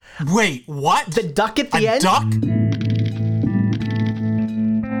Wait, what? The duck at the end? A duck?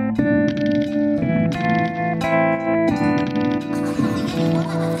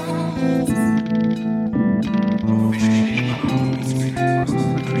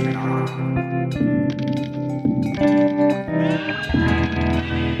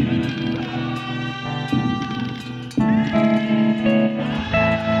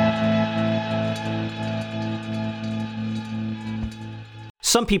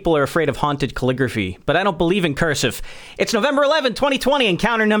 Some people are afraid of haunted calligraphy, but I don't believe in cursive. It's November 11, 2020,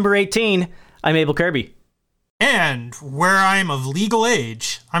 encounter number 18. I'm Abel Kirby. And where I'm of legal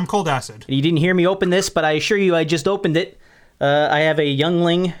age, I'm Cold Acid. You didn't hear me open this, but I assure you I just opened it. I have a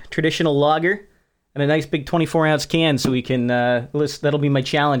Youngling traditional lager and a nice big 24-ounce can, so we can, that'll be my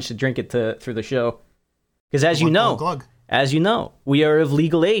challenge to drink it through the show. Because as you know, we are of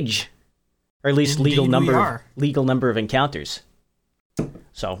legal age. Or at least legal number of encounters.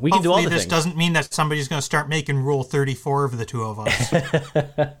 So we can do all the things. This doesn't mean that somebody's going to start making Rule 34 of the two of us.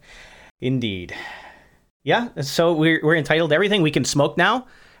 Indeed. Yeah, so we're entitled to everything. We can smoke now.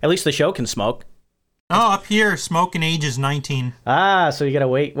 At least the show can smoke. Oh, up here, smoking age is 19. So you got to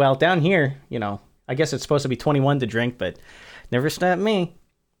wait. Well, down here, I guess it's supposed to be 21 to drink, but never stopped me.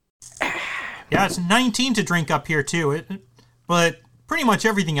 Yeah, it's 19 to drink up here, too. But pretty much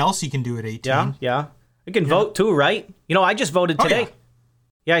everything else you can do at 18. Yeah. You can vote, too, right? I just voted today.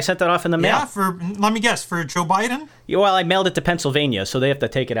 Yeah, I sent that off in the mail. Yeah, let me guess, for Joe Biden? Yeah, well, I mailed it to Pennsylvania, so they have to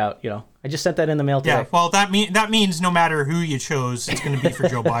take it out, I just sent that in the mail today. Yeah, well, that means no matter who you chose, it's going to be for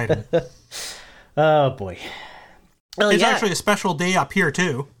Joe Biden. Oh, boy. Well, it's actually a special day up here,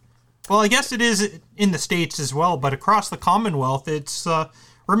 too. Well, I guess it is in the States as well, but across the Commonwealth, it's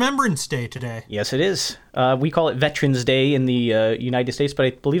Remembrance Day today. Yes, it is. We call it Veterans Day in the United States, but I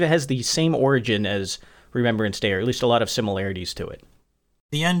believe it has the same origin as Remembrance Day, or at least a lot of similarities to it.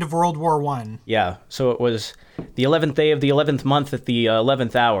 The end of World War I. Yeah, so it was the 11th day of the 11th month at the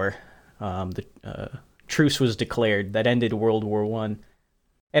 11th hour. The truce was declared. That ended World War I.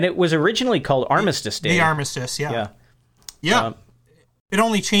 And it was originally called Armistice Day. The Armistice, yeah. It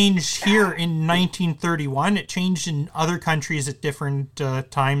only changed here in 1931. It changed in other countries at different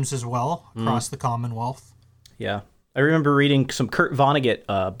times as well, across the Commonwealth. Yeah. I remember reading some Kurt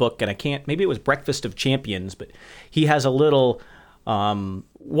Vonnegut book, and maybe it was Breakfast of Champions, but he has a little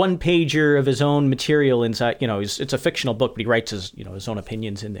one-pager of his own material inside. It's a fictional book, but he writes his own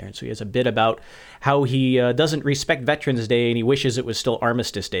opinions in there. And so he has a bit about how he doesn't respect Veterans Day, and he wishes it was still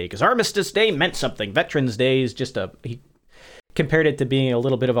Armistice Day, because Armistice Day meant something. Veterans Day is just he compared it to being a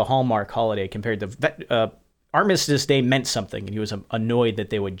little bit of a Hallmark holiday compared to Armistice Day meant something, and he was annoyed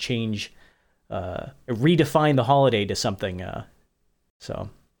that they would change, redefine the holiday to something.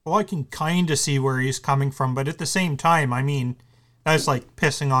 Well, I can kind of see where he's coming from, but at the same time, I mean, that's like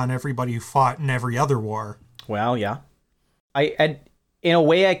pissing on everybody who fought in every other war. Well, yeah. In a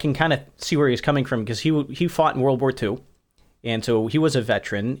way, I can kind of see where he's coming from, because he fought in World War II, and so he was a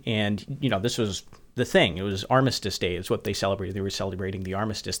veteran, and, this was the thing. It was Armistice Day is what they celebrated. They were celebrating the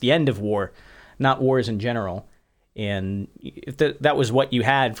armistice, the end of war, not wars in general. And if that was what you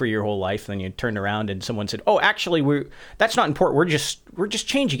had for your whole life, then you turned around and someone said, "Oh, actually, that's not important. We're just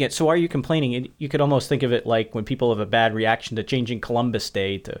changing it. So why are you complaining?" You could almost think of it like when people have a bad reaction to changing Columbus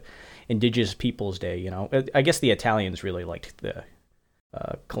Day to Indigenous Peoples Day. I guess the Italians really liked the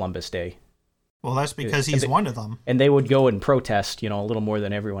Columbus Day. Well, that's because he's one of them. And they would go and protest, a little more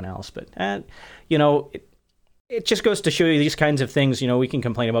than everyone else. But it just goes to show you these kinds of things. We can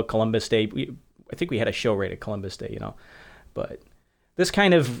complain about Columbus Day. I think we had a show right at Columbus Day, but this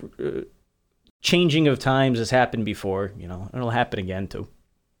kind of changing of times has happened before, and it'll happen again too.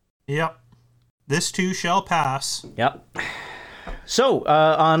 Yep. This too shall pass. Yep. So,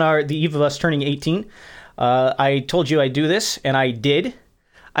 on the eve of us turning 18, I told you I'd do this, and I did.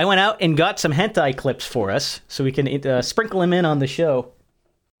 I went out and got some hentai clips for us, so we can sprinkle them in on the show.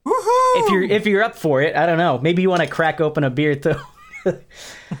 Woohoo! If you're up for it, I don't know. Maybe you want to crack open a beer too.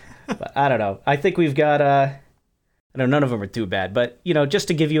 But I don't know. I think we've got, none of them are too bad. But, just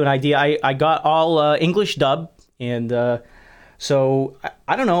to give you an idea, I got all English dub. And so,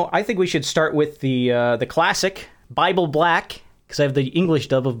 I don't know. I think we should start with the classic, Bible Black. Because I have the English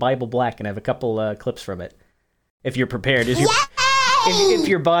dub of Bible Black. And I have a couple clips from it. If you're prepared. If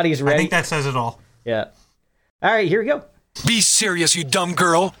your body's ready. I think that says it all. Yeah. All right, here we go. Be serious, you dumb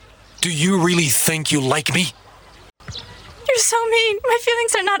girl. Do you really think you like me? You're so mean. My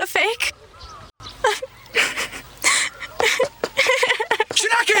feelings are not a fake.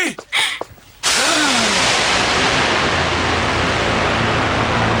 Shinaki!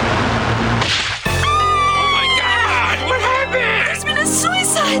 Oh my God! What happened? There's been a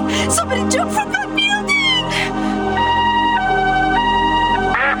suicide! it! Somebody jump from that building!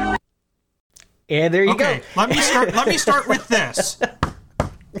 And there you go. Okay, let me start with this.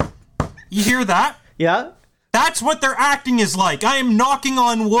 You hear that? Yeah? That's what their acting is like. I am knocking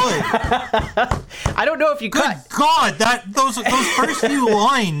on wood. I don't know if you Good cut. God, those first few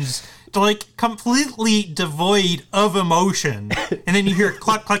lines, they're like completely devoid of emotion. And then you hear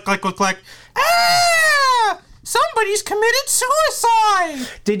cluck, cluck, cluck, cluck, cluck. Ah! Somebody's committed suicide!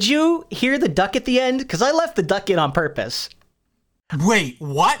 Did you hear the duck at the end? Because I left the duck in on purpose. Wait,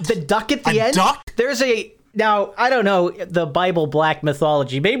 what? The duck at the end? Duck? There's a... Now, I don't know the Bible black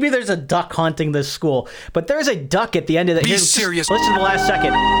mythology. Maybe there's a duck haunting this school, but there's a duck at the end of the... Be serious. Listen to the last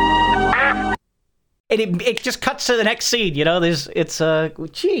second. And it just cuts to the next scene, you know?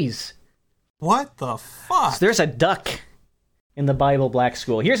 Jeez. What the fuck? There's a duck in the Bible black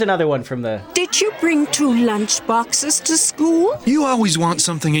school. Here's another one from the... Did you bring 2 lunch boxes to school? You always want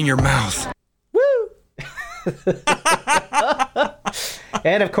something in your mouth. Woo!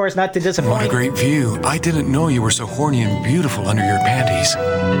 And, of course, not to disappoint... What a great view. I didn't know you were so horny and beautiful under your panties.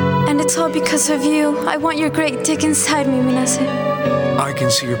 And it's all because of you. I want your great dick inside me, Manasseh. I can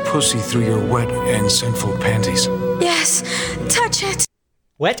see your pussy through your wet and sinful panties. Yes, touch it.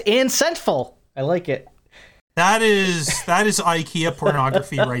 Wet and scentful. I like it. That is IKEA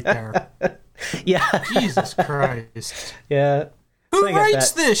pornography right there. Yeah. Jesus Christ. Yeah. Who I got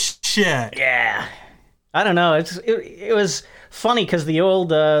writes that. this shit? Yeah. I don't know. It was funny because the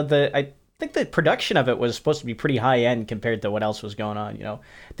old I think the production of it was supposed to be pretty high end compared to what else was going on. You know,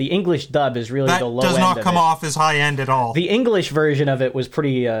 the English dub is really the low end. That does not of come it. off as high end at all. The English version of it was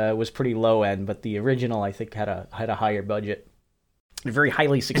pretty low end, but the original I think had a higher budget, very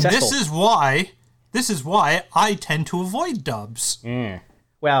highly successful. And this is why I tend to avoid dubs.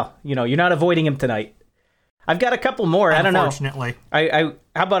 Well, you know, you're not avoiding him tonight. I've got a couple more. I don't know. Unfortunately.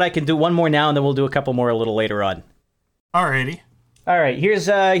 How about I can do one more now, and then we'll do a couple more a little later on. Alrighty. All right.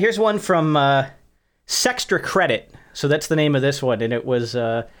 Here's one from Sextra Credit. So that's the name of this one, and it was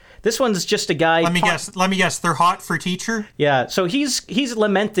this one's just a guy. Let me guess. They're hot for teacher. Yeah. So he's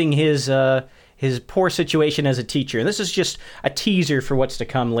lamenting his poor situation as a teacher. And this is just a teaser for what's to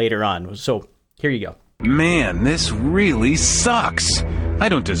come later on. So here you go. Man, this really sucks. I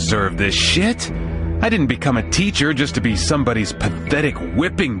don't deserve this shit. I didn't become a teacher just to be somebody's pathetic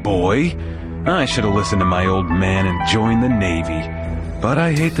whipping boy. I should have listened to my old man and joined the Navy. But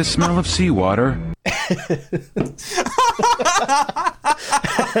I hate the smell of seawater.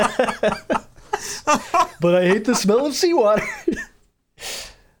 But I hate the smell of seawater.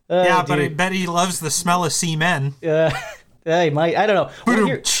 Yeah, but I bet he loves the smell of seamen. He might. I don't know.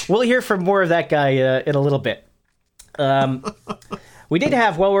 We'll hear from more of that guy in a little bit. We did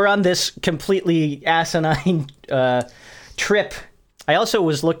have, while we're on this completely asinine trip, I also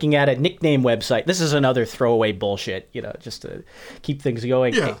was looking at a nickname website. This is another throwaway bullshit, you know, just to keep things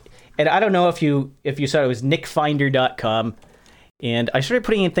going. Yeah. And I don't know if you saw it was nickfinder.com, and I started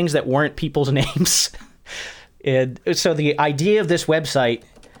putting in things that weren't people's names. And so the idea of this website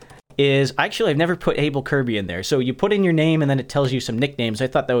is, actually, I've never put Abel Kirby in there. So you put in your name, and then it tells you some nicknames. I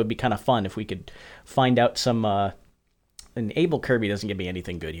thought that would be kind of fun if we could find out some... and Abel Kirby doesn't give me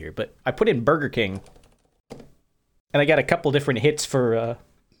anything good here, but I put in Burger King, and I got a couple different hits for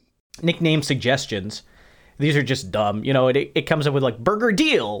nickname suggestions. These are just dumb. You know, it comes up with, like, Burger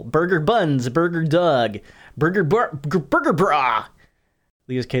Deal, Burger Buns, Burger Doug, Burger Brah.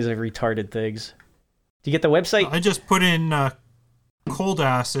 These kinds of retarded things. Do you get the website? I just put in Cold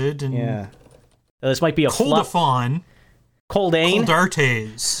Acid and Yeah. This might be a Coldafon, Coldane.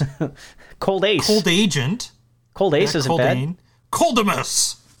 Coldartes, Cold Ace. Cold Agent. Cold Ace isn't bad.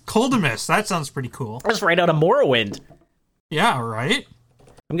 Coldamus. That sounds pretty cool. That's right out of Morrowind. Yeah, right?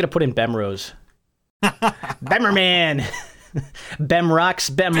 I'm going to put in Bemrose. Bemmerman. Bemrocks.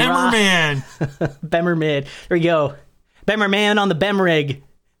 Bemmerman. Bemmerman. There we go. Bemmerman on the Bemrig.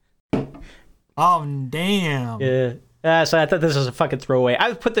 Oh, damn. Yeah. So I thought this was a fucking throwaway. I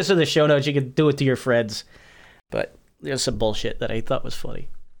would put this in the show notes. You could do it to your friends. But there's some bullshit that I thought was funny.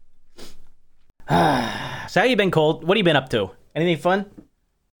 So how you been, Cold? What have you been up to? Anything fun?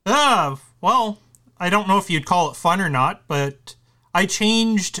 Well, I don't know if you'd call it fun or not, but I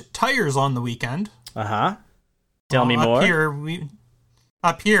changed tires on the weekend. Uh-huh. Tell me more.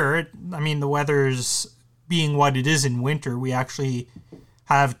 Up here, I mean, the weather's being what it is in winter. We actually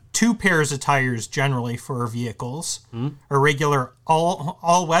have 2 pairs of tires generally for our vehicles. Our regular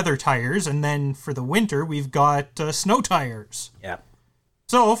all-weather tires, and then for the winter, we've got snow tires. Yeah.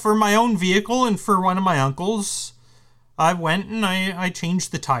 So for my own vehicle and for one of my uncles, I went and I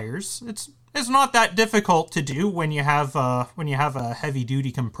changed the tires. It's It's not that difficult to do when you have a heavy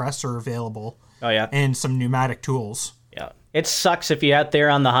duty compressor available. Oh yeah, and some pneumatic tools. Yeah, it sucks if you're out there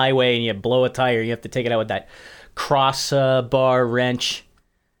on the highway and you blow a tire. You have to take it out with that cross bar wrench.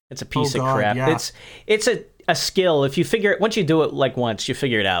 It's a piece of crap. Yeah. It's a skill. If you figure it, once you do it like once, you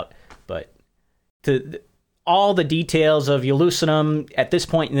figure it out. But all the details of you loosen them at this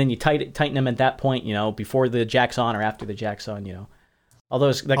point and then you tighten them at that point. Before the jack's on or after the jack's on. All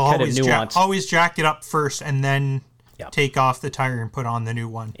those kind of nuance. Always jack it up first and then take off the tire and put on the new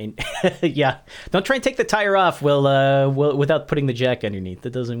one. And, yeah, don't try and take the tire off without putting the jack underneath.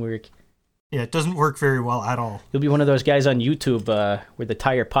 That doesn't work. Yeah, it doesn't work very well at all. You'll be one of those guys on YouTube where the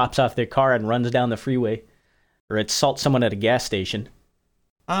tire pops off their car and runs down the freeway, or it assaults someone at a gas station.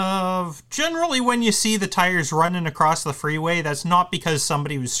 Generally, when you see the tires running across the freeway, that's not because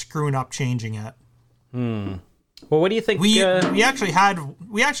somebody was screwing up changing it. Well, what do you think? We actually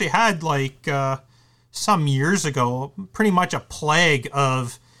had like some years ago, pretty much a plague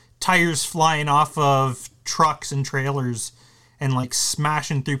of tires flying off of trucks and trailers and like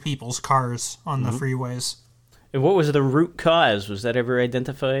smashing through people's cars on the freeways. And what was the root cause? Was that ever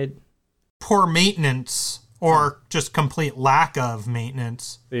identified? Poor maintenance or just complete lack of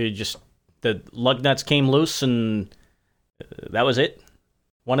maintenance. The lug nuts came loose and that was it.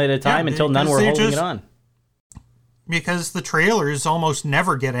 One at a time until none were holding it on. Because the trailers almost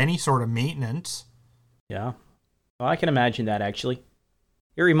never get any sort of maintenance. Yeah. Well, I can imagine that, actually.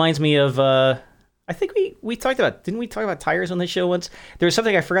 It reminds me of, I think we talked about, didn't we talk about tires on this show once? There was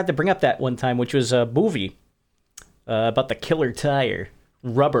something I forgot to bring up that one time, which was a movie about the killer tire,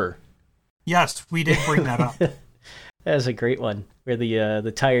 Rubber. Yes, we did bring that up. That was a great one, where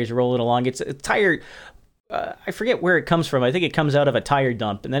the tires rolling along. It's a tire, I forget where it comes from. I think it comes out of a tire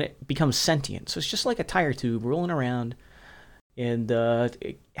dump, and then it becomes sentient. So it's just like a tire tube rolling around. And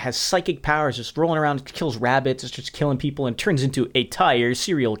it has psychic powers, just rolling around, it kills rabbits, it's just killing people, and turns into a tire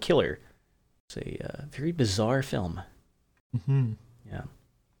serial killer. It's a very bizarre film. Mm-hmm. Yeah.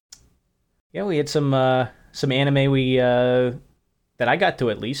 Yeah, we had some anime that I got to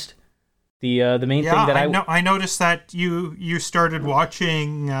at least. The main thing that I noticed that you started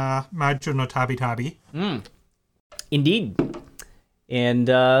watching Majo no Tabi Tabi. Indeed. And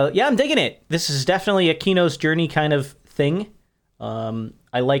I'm digging it. This is definitely a Kino's Journey kind of thing.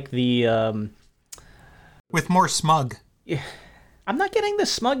 I like the... with more smug. Yeah, I'm not getting the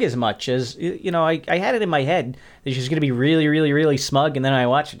smug as much as, I had it in my head that she's going to be really, really, really smug, and then I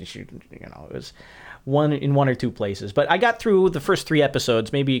watched it, and it was one or two places. But I got through the first 3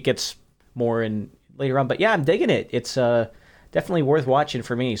 episodes. Maybe it gets more in later on. But yeah, I'm digging it. It's definitely worth watching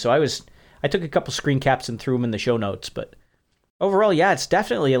for me. So I took a couple screen caps and threw them in the show notes. But overall, yeah, it's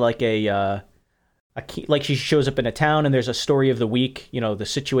definitely like like she shows up in a town and there's a story of the week, the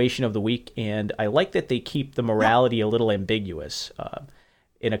situation of the week. And I like that they keep the morality a little ambiguous.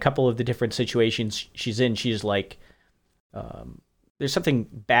 In a couple of the different situations she's in, she's like, there's something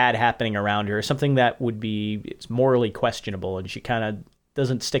bad happening around her, something that it's morally questionable. And she kind of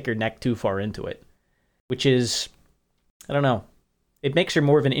doesn't stick her neck too far into it, which is, I don't know. It makes her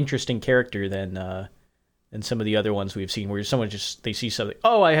more of an interesting character than some of the other ones we've seen, where someone they see something,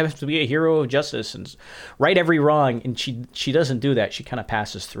 I have to be a hero of justice and right every wrong, and she doesn't do that. She kind of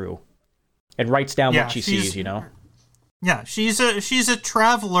passes through and writes down what she sees, Yeah, she's a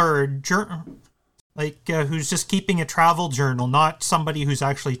traveler, who's just keeping a travel journal, not somebody who's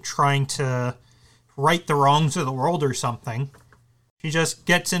actually trying to right the wrongs of the world or something. She just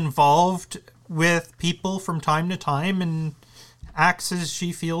gets involved with people from time to time and acts as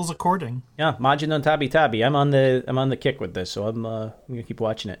she feels according. Yeah, Majin no Tabi Tabi. I'm on the kick with this, so I'm gonna keep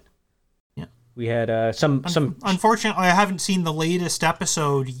watching it. Yeah, we had some. Unfortunately, I haven't seen the latest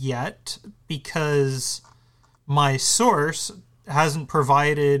episode yet because my source hasn't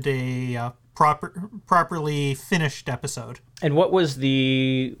provided a properly finished episode. And what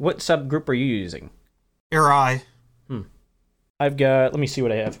subgroup are you using? Irai. I've got. Let me see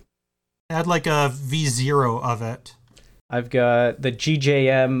what I have. I had like a V0 of it. I've got the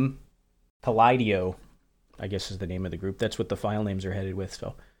GJM Palladio, I guess is the name of the group. That's what the file names are headed with,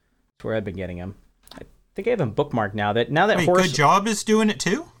 so that's where I've been getting them. I think I have them bookmarked now. Wait, Good Job is doing it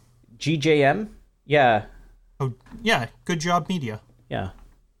too? GJM? Yeah. Oh, yeah, Good Job Media. Yeah,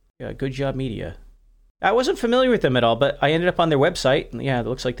 Good Job Media. I wasn't familiar with them at all, but I ended up on their website. And yeah, it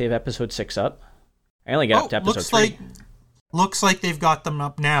looks like they have episode 6 up. I only got up to episode 3. Looks like they've got them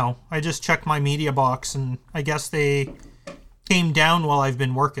up now. I just checked my media box, and I guess they came down while I've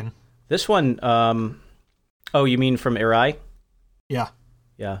been working. This one, you mean from Irai? Yeah.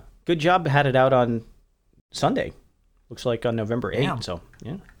 Yeah. Good Job had it out on Sunday. Looks like on November 8th. Damn. So,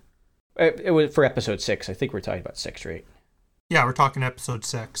 yeah. It was for episode 6. I think we're talking about 6 or 8. Yeah, we're talking episode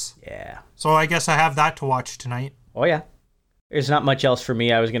 6. Yeah. So I guess I have that to watch tonight. Oh, yeah. There's not much else for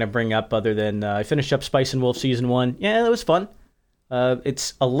me I was going to bring up other than I finished up Spice and Wolf Season 1. Yeah, that was fun.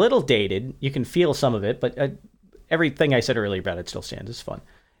 It's a little dated. You can feel some of it, but everything I said earlier about it still stands. It's fun.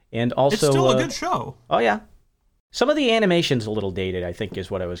 And also, it's still a good show. Oh, yeah. Some of the animation's a little dated, I think, is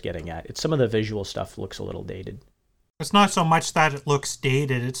what I was getting at. It's some of the visual stuff looks a little dated. It's not so much that it looks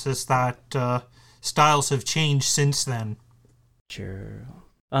dated, it's just that styles have changed since then. Sure.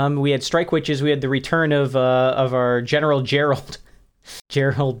 We had Strike Witches. We had the return of our General Gerald.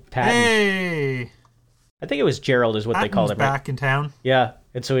 Gerald Patton. Hey! I think it was Gerald is what Patton's they called him, right? back in town. Yeah,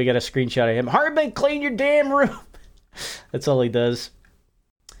 and so we got a screenshot of him. Hardman, clean your damn room! That's all he does.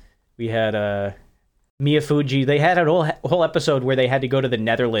 We had Mia Fuji. They had a whole episode where they had to go to the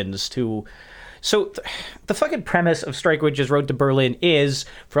Netherlands to... So the fucking premise of Strike Witches Road to Berlin is,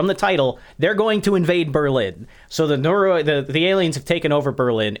 from the title, they're going to invade Berlin. So the aliens have taken over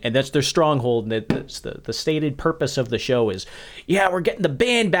Berlin, and that's their stronghold. And the stated purpose of the show is, yeah, we're getting the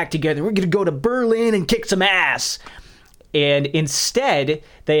band back together. We're going to go to Berlin and kick some ass. And instead,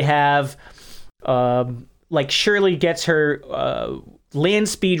 they have, Shirley gets her... land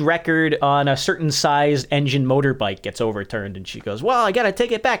speed record on a certain sized engine motorbike gets overturned, and she goes, well, I gotta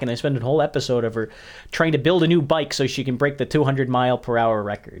take it back. And they spend a whole episode of her trying to build a new bike so she can break the 200 mile per hour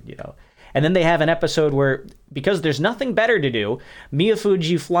record, you know. And then they have an episode where, because there's nothing better to do, Mia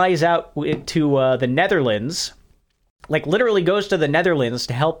Fuji flies out to the Netherlands, like literally goes to the Netherlands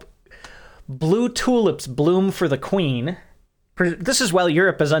to help blue tulips bloom for the queen. This is while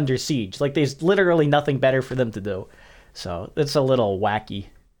Europe is under siege. Like, there's literally nothing better for them to do. So it's a little wacky.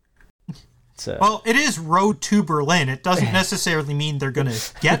 Well, it is Road to Berlin. It doesn't necessarily mean they're going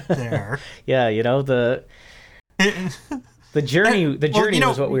to get there. Yeah, you know, the journey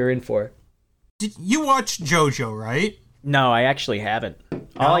was what we were in for. Did you watch JoJo, right? No, I actually haven't.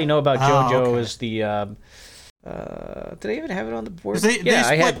 All I know about JoJo is the... did I even have it on the board? They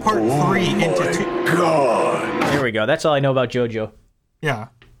split part 3 into 2. God. There we go. That's all I know about JoJo. Yeah.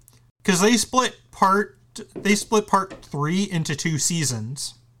 Because they split part 3 into 2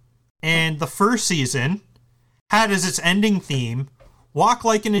 seasons. And the first season had as its ending theme Walk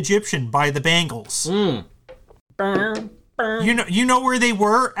Like an Egyptian by the Bangles. You know where they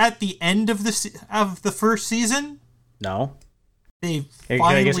were at the end of the first season? No. They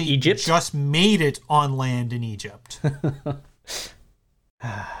finally just made it on land in Egypt.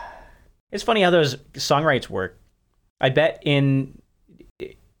 It's funny how those songwrites work. I bet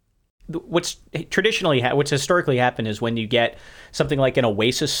what's historically happened is when you get something like an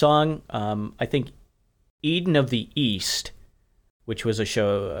Oasis song, I think Eden of the East, which was a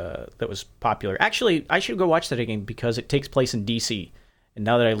show that was popular. Actually, I should go watch that again because it takes place in DC. And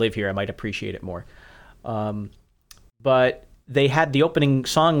now that I live here, I might appreciate it more. But they had the opening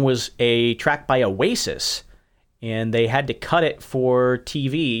song was a track by Oasis, and they had to cut it for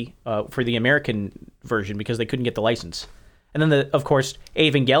TV, for the American version because they couldn't get the license. And then, of course,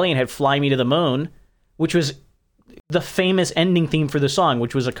 Evangelion had Fly Me to the Moon, which was the famous ending theme for the song,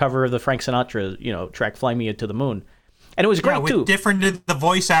 which was a cover of the Frank Sinatra, track Fly Me to the Moon. And it was great, too. The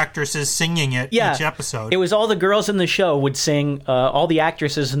voice actresses singing it each episode. It was all the girls in the show would sing, all the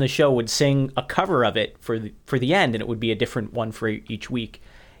actresses in the show would sing a cover of it for the end, and it would be a different one for each week.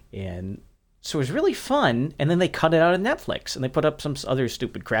 And so it was really fun, and then they cut it out of Netflix, and they put up some other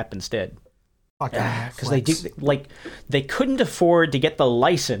stupid crap instead. Because they couldn't afford to get the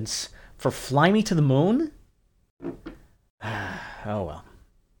license for Fly Me to the Moon. Oh well.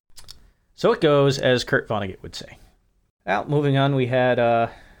 So it goes, as Kurt Vonnegut would say. Well, moving on, we had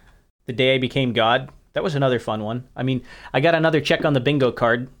The Day I Became God. That was another fun one. I mean, I got another check on the bingo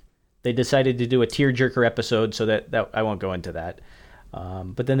card. They decided to do a tearjerker episode, so that I won't go into that.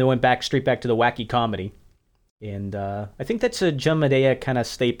 But then they went straight back to the wacky comedy. And I think that's a John Medea kind of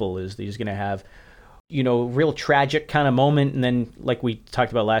staple, is that he's going to have, real tragic kind of moment, and then, like we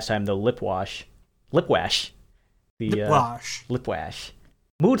talked about last time, the lip wash. Mood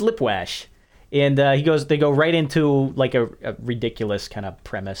lip wash. And they go right into, like, a ridiculous kind of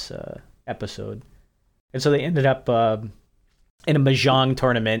premise episode. And so they ended up in a mahjong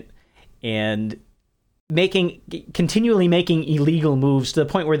tournament and continually making illegal moves to the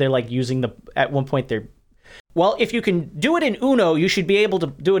point where they're, like, at one point they're, well, if you can do it in Uno, you should be able to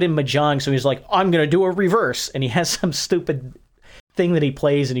do it in Mahjong. So he's like, I'm going to do a reverse. And he has some stupid thing that he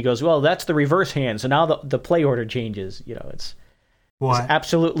plays, and he goes, well, that's the reverse hand. So now the play order changes. It's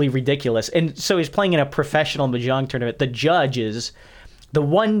absolutely ridiculous. And so he's playing in a professional Mahjong tournament. The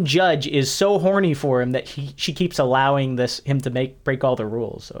one judge is so horny for him that she keeps allowing him to break all the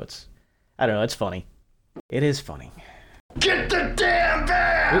rules. So I don't know. It's funny. It is funny. Get the damn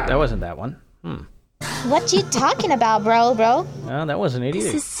bag! Ooh, that wasn't that one. What you talking about, bro? Oh, that wasn't it either.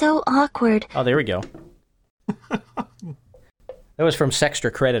 This is so awkward. Oh, there we go. That was from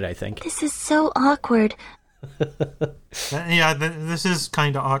Sextra Credit, I think. This is so awkward. Yeah, this is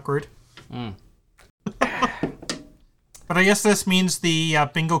kind of awkward. But I guess this means the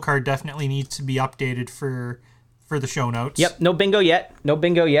bingo card definitely needs to be updated for the show notes. Yep, no bingo yet. No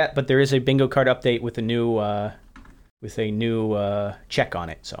bingo yet, but there is a bingo card update with a new check on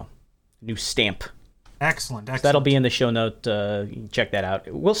it, so new stamp. Excellent. So that'll be in the show note. You can check that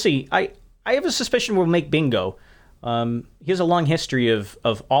out. We'll see. I have a suspicion we'll make bingo. He has a long history of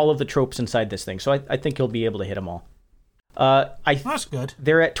all of the tropes inside this thing, so I think he'll be able to hit them all. That's good.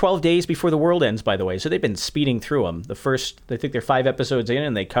 They're at 12 days before the world ends, by the way, so they've been speeding through them. I think they're 5 episodes in,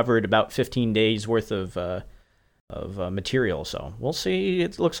 and they covered about 15 days worth of material. So we'll see.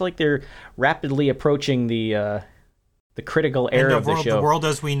 It looks like they're rapidly approaching the critical era of the show. The world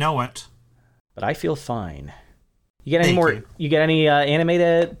as we know it. But I feel fine. You get any more? You get any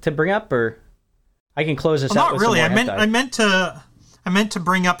anime to bring up, or I can close this out. Not with really. Some more I meant to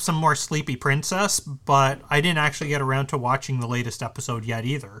bring up some more Sleepy Princess, but I didn't actually get around to watching the latest episode yet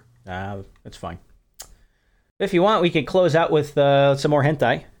either. That's fine. If you want, we could close out with some more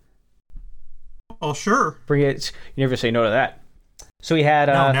hentai. Oh, sure. Bring it. You never say no to that. So we had.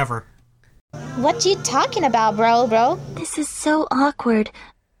 No, never. What you talking about, bro? This is so awkward.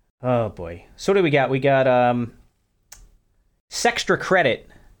 Oh boy. So what do we got? We got Sextra Credit.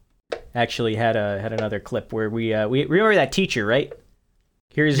 Actually had another clip where we remember that teacher, right?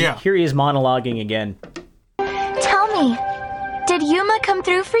 Here he is monologuing again. Tell me, did Yuma come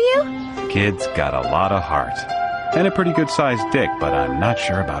through for you? Kid's got a lot of heart. And a pretty good-sized dick, but I'm not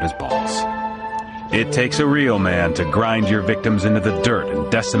sure about his balls. It takes a real man to grind your victims into the dirt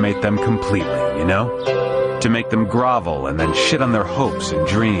and decimate them completely, you know? To make them grovel and then shit on their hopes and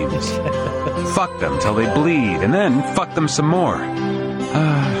dreams. Fuck them till they bleed, and then fuck them some more.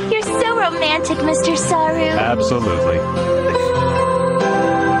 You're so romantic, Mr. Saru. Absolutely.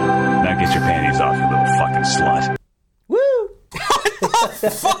 Now get your panties off, you little fucking slut. Woo!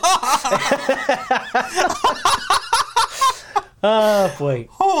 Oh boy.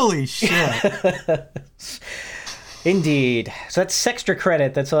 Holy shit. Indeed. So that's Sextra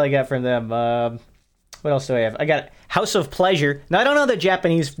Credit. That's all I got from them. What else do I have? I got House of Pleasure. Now, I don't know the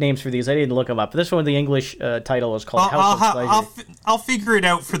Japanese names for these. I didn't look them up. But this one, the English title is called House of Pleasure. I'll figure it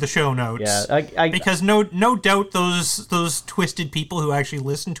out for the show notes. Yeah, because no doubt those twisted people who actually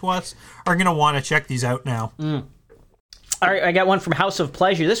listen to us are going to want to check these out now. All right, I got one from House of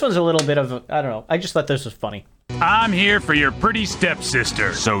Pleasure. This one's a little bit of, I don't know. I just thought this was funny. I'm here for your pretty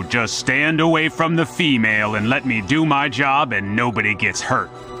stepsister, so just stand away from the female and let me do my job and nobody gets hurt.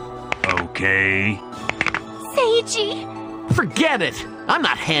 Okay? Seiji! Forget it! I'm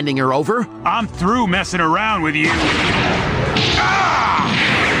not handing her over. I'm through messing around with you. Ah!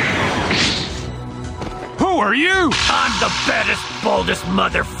 Who are you? I'm the baddest, boldest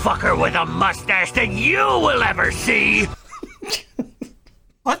motherfucker with a mustache that you will ever see!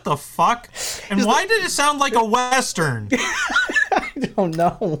 What the fuck? And why did it sound like a Western? I don't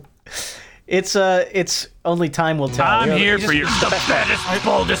know. It's only time will tell. I'm here for your the baddest,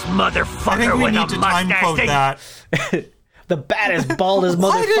 boldest motherfucker I think we with need a to time mustache quote that. The baddest, baldest motherfucker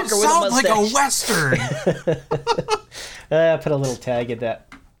Why did it with a sound mustache. like a Western? Put a little tag at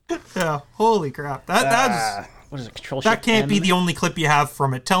that. Yeah, holy crap. That's what is it? Control that Shift can't M? be the only clip you have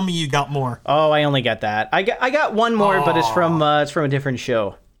from it. Tell me you got more. Oh, I only got that. I got one more, but it's from a different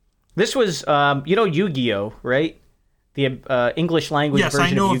show. This was Yu-Gi-Oh, right? The English language version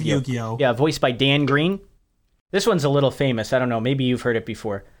I know of Yu-Gi-Oh. of Yu-Gi-Oh. Yeah, voiced by Dan Green. This one's a little famous. I don't know. Maybe you've heard it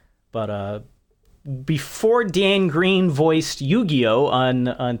before. But before Dan Green voiced Yu-Gi-Oh on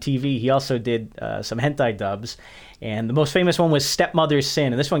TV, he also did some hentai dubs. And the most famous one was Stepmother's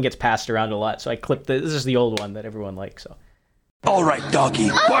Sin. And this one gets passed around a lot. So I clipped this is the old one that everyone likes. So. All right, doggy,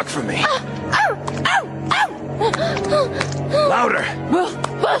 bark for me. Louder.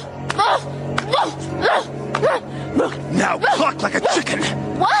 Now cluck like a chicken.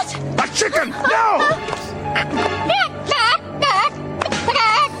 What? A chicken! No!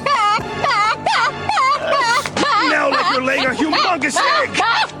 Now like you're laying a humongous egg!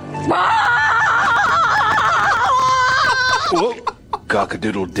 Whoa,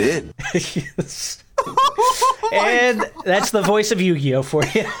 cock-a-doodle did. Yes. And that's the voice of Yu-Gi-Oh for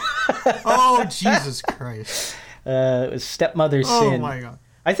you. Oh, Jesus Christ. It was Stepmother's Sin. Oh, my God.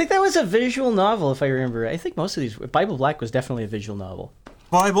 I think that was a visual novel, if I remember. I think most of these... Bible Black was definitely a visual novel.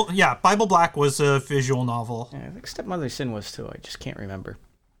 Bible Black was a visual novel. Yeah, I think Stepmother's Sin was, too. I just can't remember.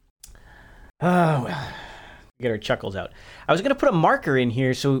 Oh, well, we get our chuckles out. I was going to put a marker in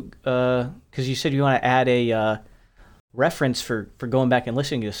here, so because you said you want to add a reference for going back and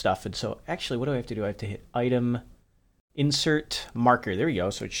listening to stuff, and so actually, what do I have to do? I have to hit item, insert, marker. There we go.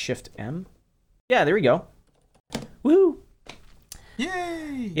 So it's Shift M. Yeah, there we go. Woo!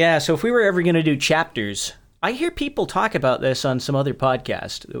 Yay! Yeah. So if we were ever going to do chapters, I hear people talk about this on some other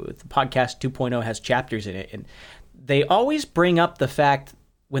podcast. The podcast 2.0 has chapters in it, and they always bring up the fact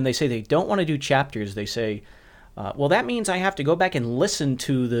when they say they don't want to do chapters, they say, well, that means I have to go back and listen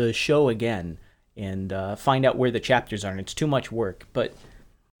to the show again and find out where the chapters are, and it's too much work. But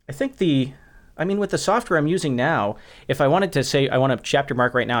I think with the software I'm using now, if I wanted to say I want a chapter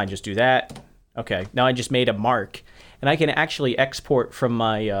mark right now, I just do that. Okay, now I just made a mark, and I can actually export from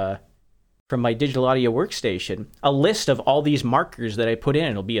my digital audio workstation a list of all these markers that I put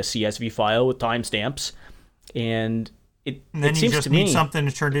in. It'll be a CSV file with timestamps, and then you just need something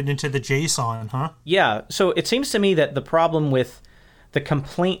to turn it into the JSON, huh? Yeah, so it seems to me that the problem with the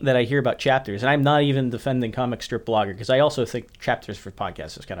complaint that I hear about chapters, and I'm not even defending Comic Strip Blogger, because I also think chapters for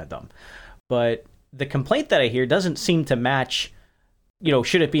podcasts is kind of dumb, but the complaint that I hear doesn't seem to match,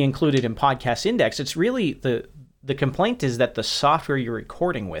 should it be included in Podcast Index? It's really the complaint is that the software you're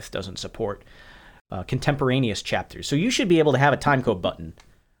recording with doesn't support contemporaneous chapters. So you should be able to have a timecode button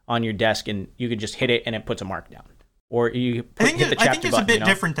on your desk, and you can just hit it and it puts a mark down. Or you hit the chapter button. I think it's a bit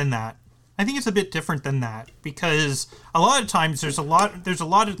different than that. I think it's a bit different than that because a lot of times there's a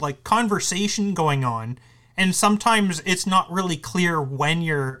lot of like conversation going on, and sometimes it's not really clear when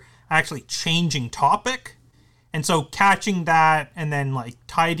you're actually changing topic, and so catching that and then like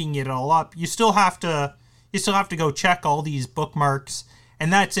tidying it all up, you still have to go check all these bookmarks,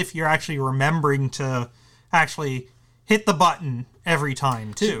 and that's if you're actually remembering to actually hit the button every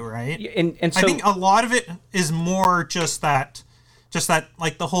time too, right? And so I think a lot of it is more just that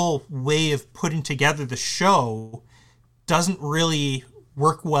like the whole way of putting together the show doesn't really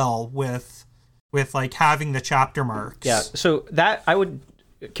work well with like having the chapter marks. Yeah, so that I would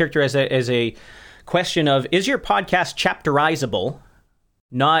characterize that as a question of, is your podcast chapterizable?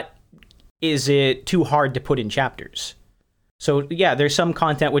 Not, is it too hard to put in chapters? So yeah, there's some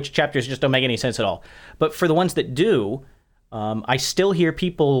content which chapters just don't make any sense at all. But for the ones that do, I still hear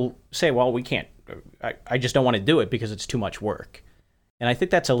people say, well, we can't, I just don't want to do it because it's too much work. And I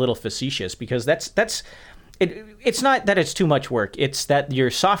think that's a little facetious, because it's not that it's too much work. It's that your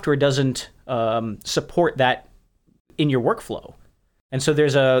software doesn't support that in your workflow. And so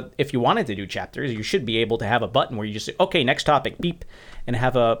if you wanted to do chapters, you should be able to have a button where you just say, okay, next topic, beep, and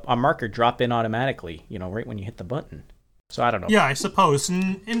have a marker drop in automatically, right when you hit the button. So I don't know. Yeah, I suppose.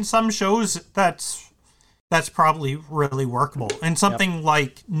 In some shows, that's probably really workable. And something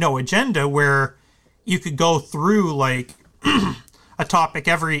like No Agenda, where you could go through like a topic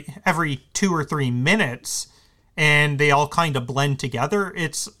every 2 or 3 minutes, and they all kind of blend together.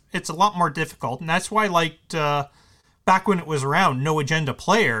 It's a lot more difficult, and that's why I liked back when it was around, No Agenda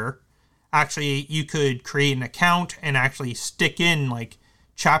Player. Actually, you could create an account and actually stick in like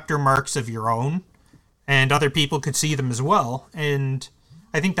chapter marks of your own, and other people could see them as well. And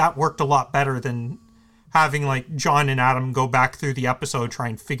I think that worked a lot better than having like John and Adam go back through the episode, try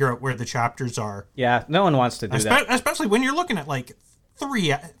and figure out where the chapters are. Yeah, no one wants to do that. Especially when you're looking at like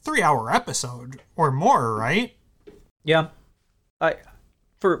 3-hour episode or more, right? Yeah.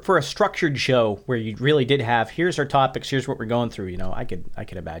 For a structured show where you really did have, here's our topics, here's what we're going through, I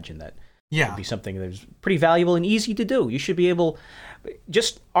could imagine that. Yeah. Would be something that's pretty valuable and easy to do. You should be able,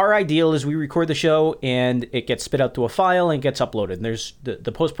 just our ideal is we record the show and it gets spit out to a file and gets uploaded. And there's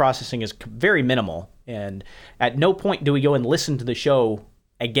the post-processing is very minimal. And at no point do we go and listen to the show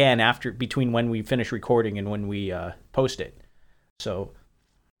again between when we finish recording and when we post it. So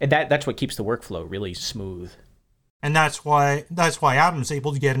and that's what keeps the workflow really smooth. And that's why Adam's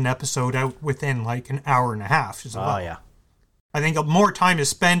able to get an episode out within like an hour and a half as well. Oh, yeah. I think more time is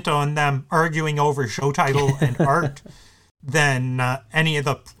spent on them arguing over show title and art than any of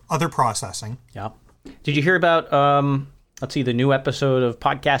the other processing. Yeah. Did you hear about, the new episode of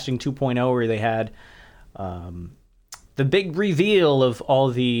Podcasting 2.0 where they had the big reveal of all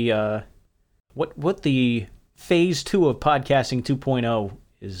the, what the phase 2 of Podcasting 2.0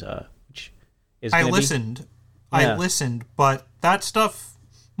 is, which is I listened. Yeah. I listened, but that stuff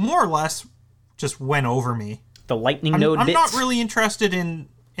more or less just went over me. The lightning node bits. I'm not really interested in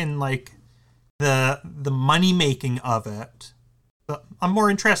like the money making of it. I'm more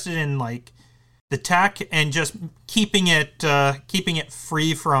interested in like the tech and just keeping it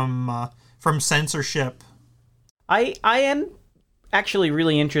free from censorship. I am actually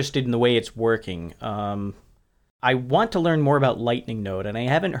really interested in the way it's working. I want to learn more about Lightning Node, and I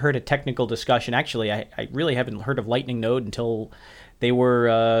haven't heard a technical discussion. Actually, I really haven't heard of Lightning Node until they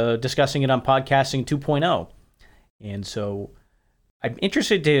were discussing it on Podcasting 2.0. And so I'm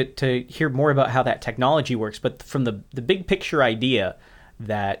interested to hear more about how that technology works, but from the big picture idea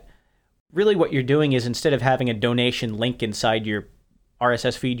that really what you're doing is instead of having a donation link inside your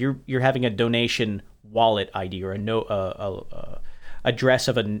RSS feed, you're having a donation wallet ID or a address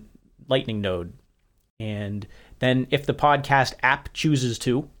of a Lightning Node. And then if the podcast app chooses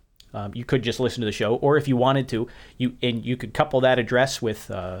to, you could just listen to the show, or if you wanted to, you could couple that address with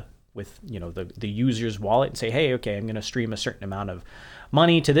the user's wallet and say, hey, okay, I'm going to stream a certain amount of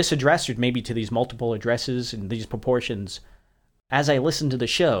money to this address, or maybe to these multiple addresses in these proportions as I listen to the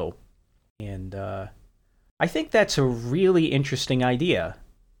show. And I think that's a really interesting idea.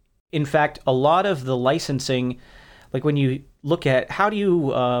 In fact, a lot of the licensing, like when you look at how do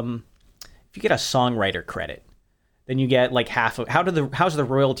you, if you get a songwriter credit, then you get like half of, how's the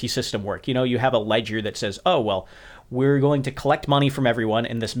royalty system work? You have a ledger that says, oh, well, we're going to collect money from everyone,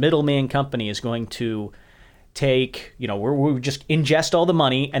 and this middleman company is going to take, we'll just ingest all the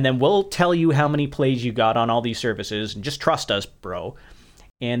money, and then we'll tell you how many plays you got on all these services, and just trust us, bro.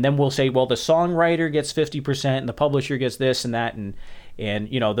 And then we'll say, well, the songwriter gets 50%, and the publisher gets this and that, and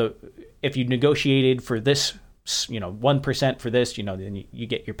if you negotiated for this, 1% for this, then you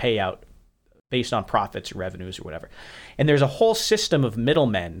get your payout based on profits or revenues or whatever. And there's a whole system of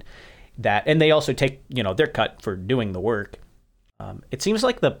middlemen and they also take, their cut for doing the work. It seems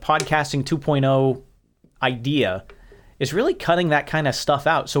like the Podcasting 2.0 idea is really cutting that kind of stuff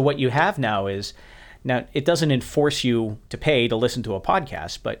out. So what you have now it doesn't enforce you to pay to listen to a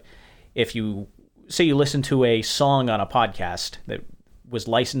podcast, but if you say you listen to a song on a podcast that was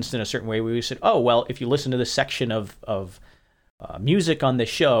licensed in a certain way, we said, oh, well, if you listen to this section of music on this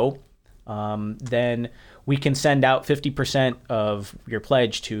show, then we can send out 50% of your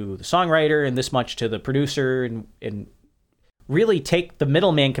pledge to the songwriter and this much to the producer, and really take the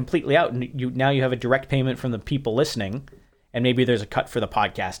middleman completely out. And now you have a direct payment from the people listening, and maybe there's a cut for the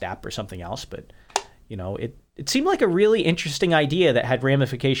podcast app or something else. But, it seemed like a really interesting idea that had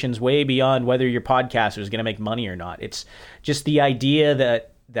ramifications way beyond whether your podcast was going to make money or not. It's just the idea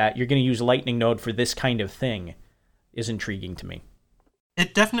that you're going to use Lightning Node for this kind of thing is intriguing to me.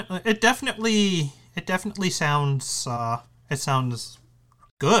 It definitely sounds it sounds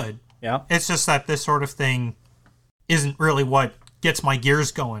good. Yeah. It's just that this sort of thing isn't really what gets my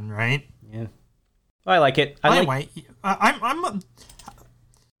gears going, right? Yeah. I like it. I'm like,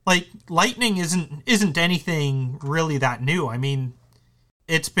 Lightning isn't anything really that new. I mean,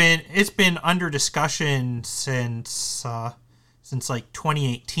 it's been under discussion since like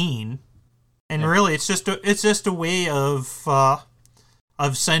 2018, and really it's just a way of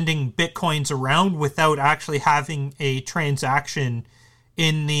sending bitcoins around without actually having a transaction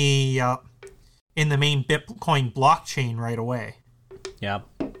in the main Bitcoin blockchain right away. Yeah,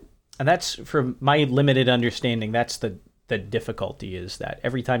 and that's, from my limited understanding, that's the difficulty, is that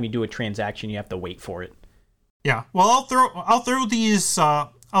every time you do a transaction, you have to wait for it. Yeah. Well, I'll throw these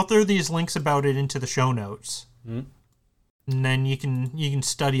links about it into the show notes, and then you can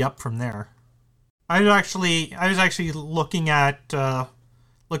study up from there. I was actually looking at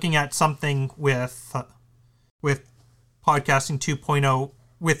something with Podcasting 2.0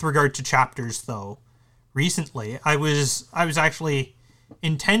 with regard to chapters, though. Recently, I was actually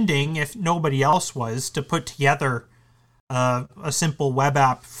intending, if nobody else was, to put together a simple web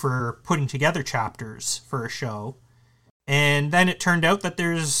app for putting together chapters for a show. And then it turned out that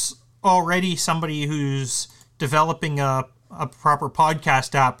there's already somebody who's developing a proper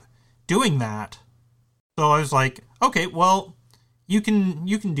podcast app doing that. So I was like, okay, well, you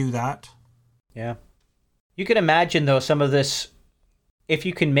can do that. Yeah. You can imagine, though, some of this, if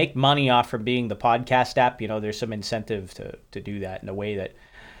you can make money off from being the podcast app, there's some incentive to do that in a way that,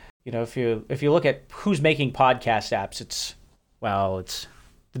 if you look at who's making podcast apps, it's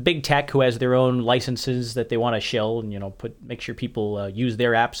the big tech who has their own licenses that they want to shill and, make sure people use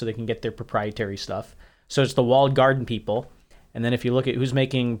their app so they can get their proprietary stuff. So it's the walled garden people. And then if you look at who's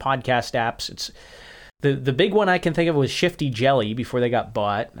making podcast apps, it's the big one I can think of was Shifty Jelly before they got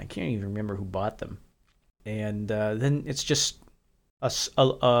bought. I can't even remember who bought them. And then it's just a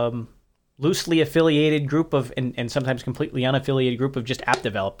loosely affiliated group of, and sometimes completely unaffiliated group of just app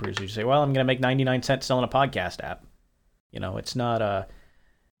developers who say, well, I'm going to make 99 cents selling a podcast app. It's not a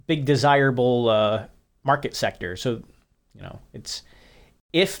big desirable market sector. So, it's,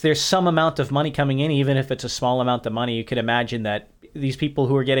 if there's some amount of money coming in, even if it's a small amount of money, you could imagine that these people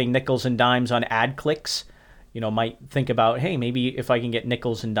who are getting nickels and dimes on ad clicks, might think about, hey, maybe if I can get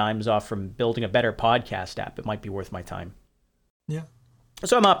nickels and dimes off from building a better podcast app, it might be worth my time. Yeah.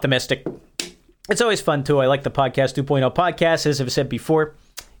 So I'm optimistic. It's always fun too. I like the Podcast 2.0 podcast. As I've said before,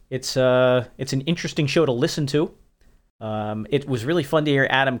 it's an interesting show to listen to. It was really fun to hear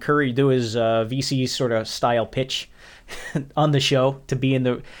Adam Curry do his VC sort of style pitch on the show, to be in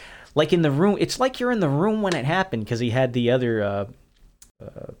the room. It's like you're in the room when it happened, because he had the other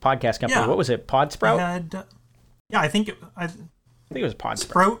podcast company. Yeah. What was it? Podsprout? I think it was Podsprout.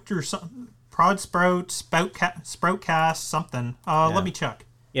 Sprout or something. Prodsprout, Sproutcast, something. Let me check.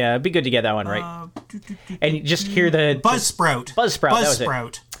 Yeah, it'd be good to get that one right. And you just hear the Buzzsprout. Buzzsprout. That was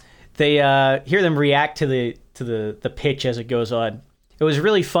it. They hear them react to the pitch as it goes on. It was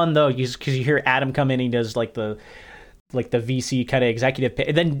really fun though, because you hear Adam come in. He does like the VC kind of executive pitch,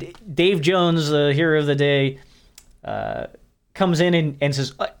 and then Dave Jones, the hero of the day, comes in and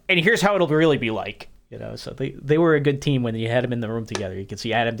says, "And here's how it'll really be like." So they were a good team when you had them in the room together. You could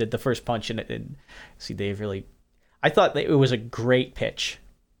see Adam did the first punch, and see Dave really. I thought that it was a great pitch,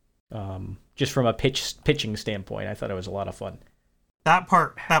 just from a pitching standpoint. I thought it was a lot of fun. That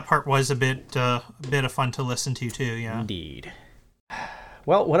part was a bit of fun to listen to too. Yeah, indeed.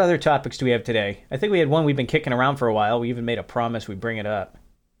 Well, what other topics do we have today? I think we had one we've been kicking around for a while. We even made a promise we'd bring it up.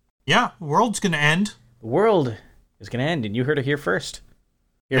 Yeah, the world's gonna end. The world is gonna end, and you heard it here first.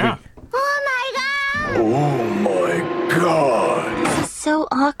 Yeah. Oh my god. This is so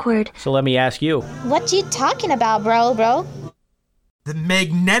awkward. So let me ask you. What you talking about, bro? The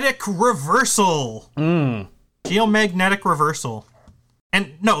magnetic reversal. Geomagnetic reversal.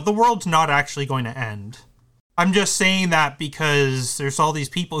 And no, the world's not actually going to end. I'm just saying that because there's all these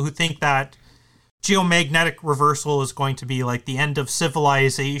people who think that geomagnetic reversal is going to be like the end of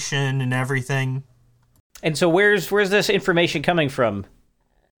civilization and everything. And so where's this information coming from?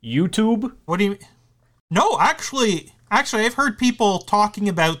 YouTube? What do you mean? No, actually, I've heard people talking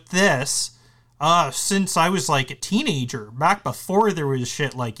about this since I was like a teenager, back before there was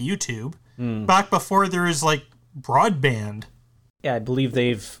shit like YouTube, back before there was like broadband. Yeah, I believe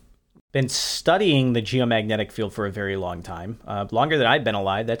they've been studying the geomagnetic field for a very long time, longer than I've been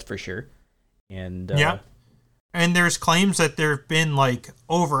alive, that's for sure. And yeah, and there's claims that there have been like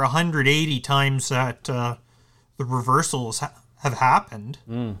over 180 times that the reversals have happened.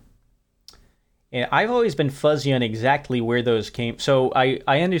 And I've always been fuzzy on exactly where those came. So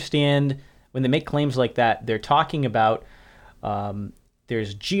I understand when they make claims like that, they're talking about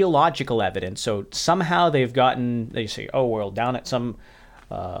there's geological evidence. So somehow they say, oh, well, down at some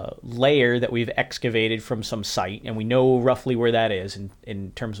layer that we've excavated from some site, and we know roughly where that is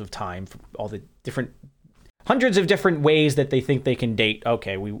in terms of time, for all the different hundreds of different ways that they think they can date.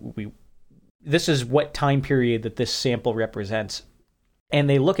 Okay, we this is what time period that this sample represents. And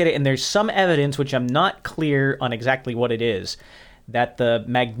they look at it, and there's some evidence, which I'm not clear on exactly what it is, that the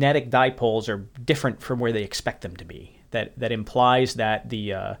magnetic dipoles are different from where they expect them to be. That implies that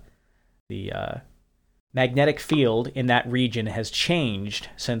the magnetic field in that region has changed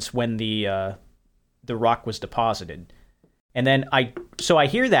since when the rock was deposited. And then I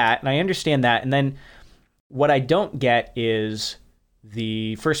hear that, and I understand that, and then what I don't get is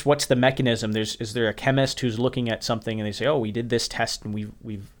what's the mechanism? Is there a chemist who's looking at something and they say, oh, we did this test and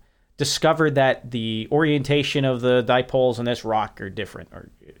we've discovered that the orientation of the dipoles in this rock are different, or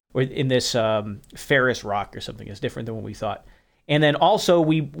in this ferrous rock or something is different than what we thought. And then also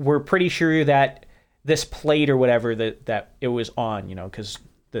we were pretty sure that this plate or whatever that it was on, because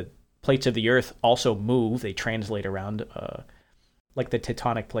the plates of the Earth also move. They translate around like the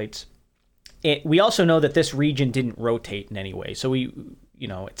tectonic plates. We also know that this region didn't rotate in any way. So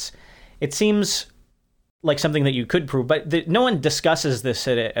it seems like something that you could prove, but no one discusses this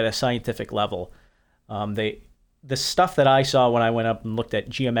at a scientific level. The stuff that I saw when I went up and looked at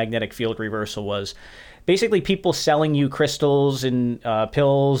geomagnetic field reversal was basically people selling you crystals and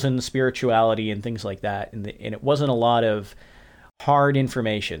pills and spirituality and things like that. And it wasn't a lot of hard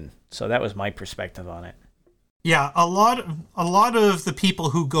information. So that was my perspective on it. Yeah, a lot of the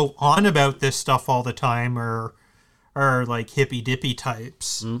people who go on about this stuff all the time are like hippy dippy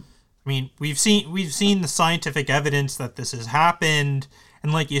types. I mean, we've seen the scientific evidence that this has happened,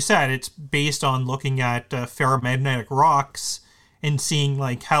 and like you said, it's based on looking at ferromagnetic rocks and seeing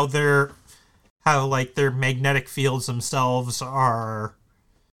like how their magnetic fields themselves are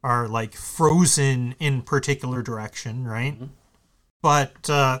like frozen in particular direction, right? But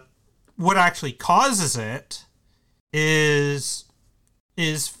what actually causes it is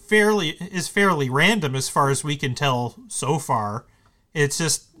fairly random as far as we can tell so far. It's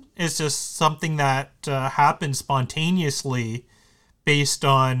just something that happens spontaneously based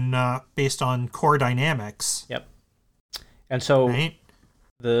on core dynamics. Yep. And so right?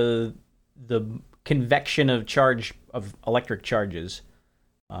 the convection of electric charges,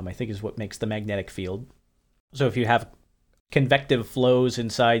 I think, is what makes the magnetic field. So if you have convective flows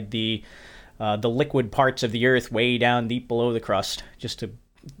inside the liquid parts of the Earth way down deep below the crust, just to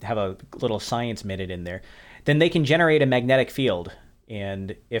have a little science minute in there, then they can generate a magnetic field.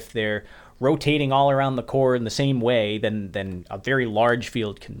 And if they're rotating all around the core in the same way, then a very large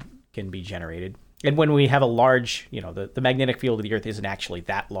field can be generated. And when we have a large, the magnetic field of the Earth isn't actually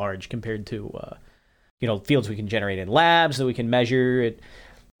that large compared to, fields we can generate in labs that we can measure,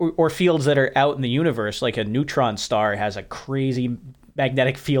 or fields that are out in the universe, like a neutron star has a crazy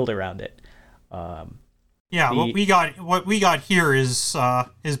magnetic field around it. What we got here is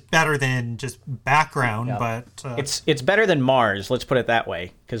better than just background, but it's better than Mars. Let's put it that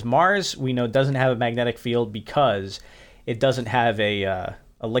way, because Mars, we know, doesn't have a magnetic field because it doesn't have a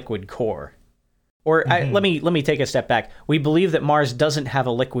liquid core. Or let me take a step back. We believe that Mars doesn't have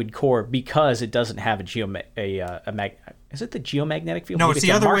a liquid core because it doesn't have is it the geomagnetic field? No, it's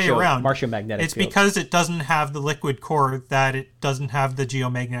the other way around. Martiomagnetic It's field. because it doesn't have the liquid core that it doesn't have the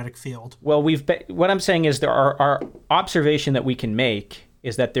geomagnetic field. Well, what I'm saying is our observation that we can make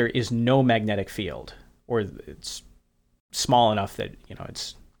is that there is no magnetic field, or it's small enough that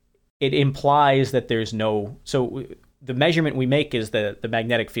it implies that there's no. So the measurement we make is that the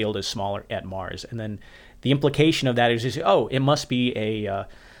magnetic field is smaller at Mars, and then the implication of that is it must be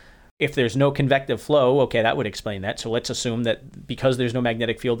if there's no convective flow, okay, that would explain that. So let's assume that because there's no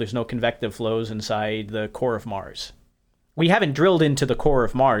magnetic field, there's no convective flows inside the core of Mars. We haven't drilled into the core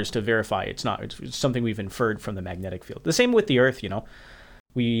of Mars to verify it's not. It's something we've inferred from the magnetic field. The same with the Earth,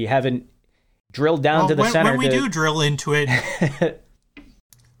 We haven't drilled down to the center. When we do drill into it,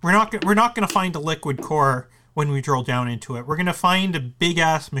 we're not going to find a liquid core when we drill down into it. We're going to find a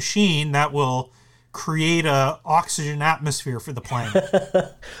big-ass machine that will create a oxygen atmosphere for the planet.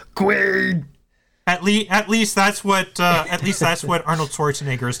 Quaid! At least that's what Arnold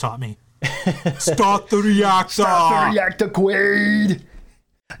Schwarzenegger has taught me. Start the reactor! Start the reactor, Quaid!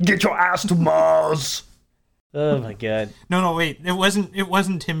 Get your ass to Mars! Oh my god. No, wait. It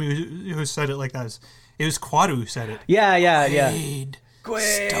wasn't him who said it like that. It was Quadu who said it. Yeah.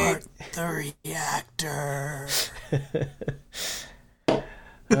 Quaid, start the reactor.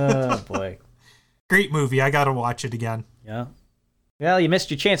 Oh boy. Great movie. I gotta watch it again. Yeah. Well, you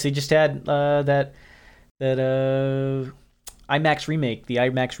missed your chance. They just had that IMAX remake. The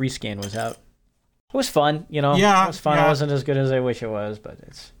IMAX rescan was out. It was fun, Yeah, it was fun. Yeah. It wasn't as good as I wish it was, but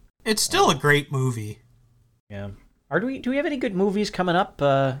it's still a great movie. Yeah. Do we have any good movies coming up?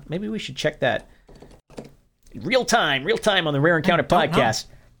 Maybe we should check that. Real time on the Rare Encounter podcast.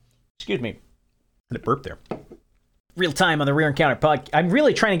 Excuse me. I had a burp there. Real time on the Rare Encounter podcast. I'm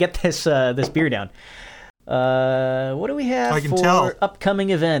really trying to get this beer down. What do we have for upcoming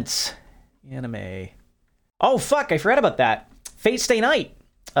events? Anime. Oh, fuck. I forgot about that. Fate Stay Night.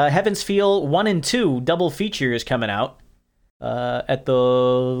 Heaven's Feel 1 and 2 double feature is coming out. At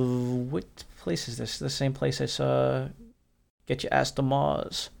the... What place is this? The same place I saw Get Your Ass to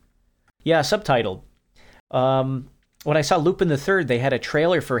Mars. Yeah, subtitled. When I saw Lupin the Third, they had a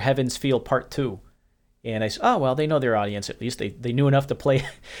trailer for Heaven's Feel Part 2. And I said, oh, well, they know their audience at least. They knew enough to play.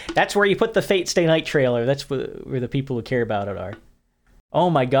 That's where you put the Fate Stay Night trailer. That's where the people who care about it are.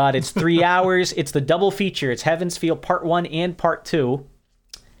 Oh, my God. It's 3 hours. It's the double feature. It's Heaven's Feel Part 1 and Part 2.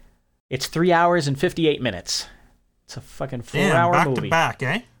 It's 3 hours and 58 minutes. It's a fucking 4-hour movie. Back to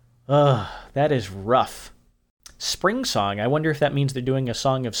back, eh? Ugh, that is rough. Spring Song. I wonder if that means they're doing a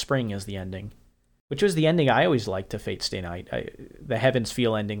Song of Spring as the ending. Which was the ending I always liked to Fate Stay Night. The Heaven's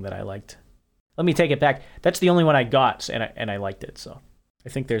Feel ending that I liked. Let me take it back. That's the only one I got, and I liked it. So I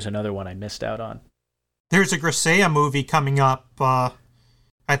think there's another one I missed out on. There's a Grisea movie coming up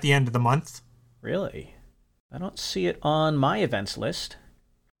at the end of the month. Really? I don't see it on my events list.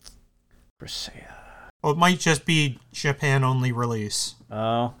 Grisea. Well, it might just be Japan-only release.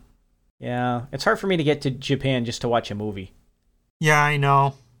 Oh. Yeah. It's hard for me to get to Japan just to watch a movie. Yeah, I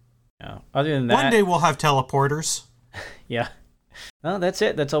know. No. Other than that... One day we'll have teleporters. Yeah. Well, that's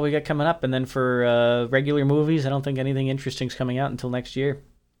it. That's all we got coming up. And then for regular movies, I don't think anything interesting's coming out until next year.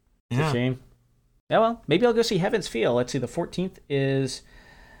 It's a shame. Yeah, well, maybe I'll go see Heaven's Feel. Let's see, the 14th is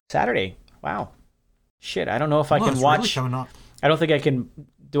Saturday. Wow. Shit, I don't know if I can watch... Really coming up. I don't think I can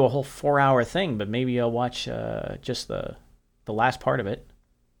do a whole 4-hour thing, but maybe I'll watch just the last part of it.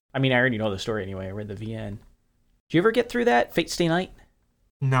 I mean, I already know the story anyway. I read the VN. Did you ever get through that, Fate Stay Night?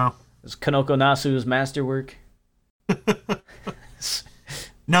 No. It's Kanoko Nasu's masterwork.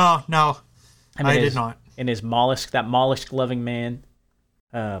 No. I did not. And his mollusk, that mollusk-loving man.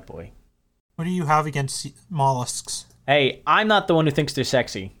 Oh, boy. What do you have against mollusks? Hey, I'm not the one who thinks they're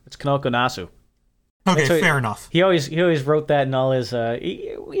sexy. It's Kanoko Nasu. Okay, fair enough. He always wrote that in all his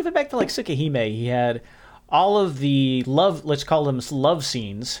even back to like Tsukihime, he had all of the love, let's call them love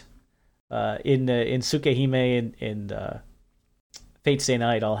scenes, in Tsukihime and Fate Stay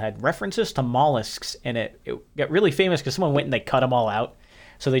Night all had references to mollusks, and it got really famous because someone went and they cut them all out.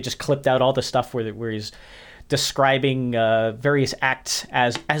 So they just clipped out all the stuff where he's describing various acts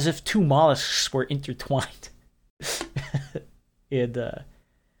as if two mollusks were intertwined. And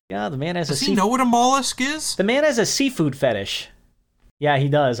yeah, the man has does he know what a mollusk is? The man has a seafood fetish. Yeah, he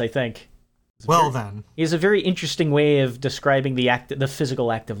does, I think. Then. He has a very interesting way of describing the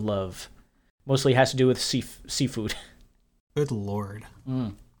physical act of love. Mostly has to do with seafood. Good lord.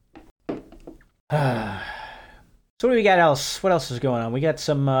 So what do we got else? What else is going on? We got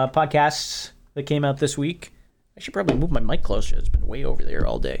some podcasts that came out this week. I should probably move my mic closer. It's been way over there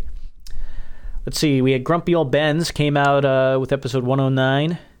all day. Let's see. We had Grumpy Old Ben's came out with episode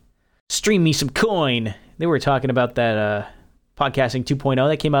 109. Stream Me Some Coin. They were talking about that Podcasting 2.0.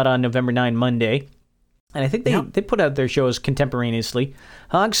 That came out on November 9, Monday. And I think they put out their shows contemporaneously.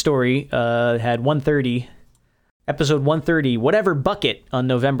 Hog Story had 130. Episode 130, Whatever Bucket, on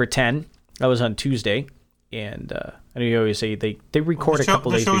November 10. That was on Tuesday. And I know you always say they record a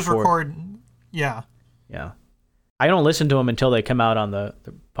couple days before. Yeah. Yeah. I don't listen to them until they come out on the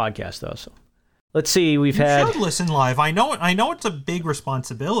podcast, though. So let's see. You should listen live. I know it's a big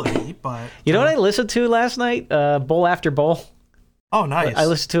responsibility, but you know what I listened to last night? Bowl After Bowl. Oh, nice. I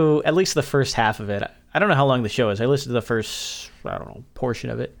listened to at least the first half of it. I don't know how long the show is. I listened to the first, portion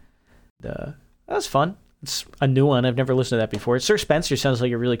of it. That was fun. It's a new one. I've never listened to that before. Sir Spencer sounds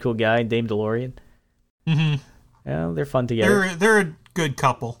like a really cool guy. Dame DeLorean. Mm-hmm. Yeah, they're fun together. They're a good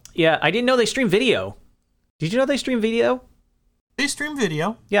couple. Yeah, I didn't know they stream video. Did you know they stream video? They stream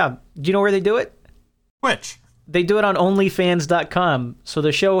video. Yeah. Do you know where they do it? Which? They do it on OnlyFans.com. So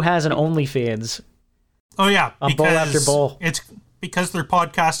the show has an OnlyFans. Oh, yeah. On Bowl After Bowl. It's because their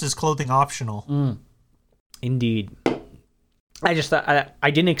podcast is clothing optional. Indeed. I just thought, I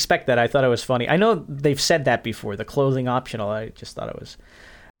didn't expect that. I thought it was funny. I know they've said that before, the clothing optional. I just thought it was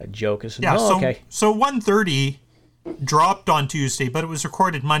a joke. Yeah, okay. So 1:30 dropped on Tuesday, but it was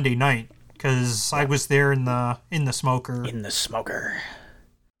recorded Monday night because I was there in the smoker. In the smoker.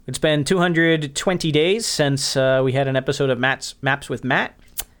 It's been 220 days since we had an episode of Maps with Matt.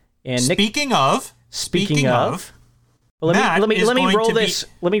 And Speaking of. Well, let me roll this.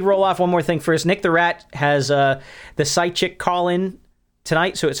 Let me roll off one more thing first. Nick the Rat has the side chick call-in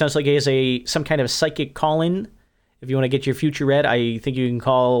tonight, so it sounds like he has some kind of psychic call-in. If you want to get your future read, I think you can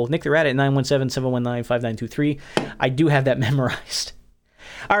call Nick the Rat at 917-719-5923. I do have that memorized.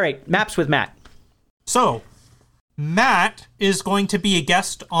 All right, Maps with Matt. So, Matt is going to be a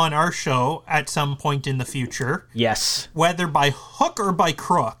guest on our show at some point in the future. Yes. Whether by hook or by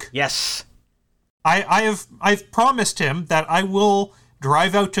crook. Yes. I've promised him that I will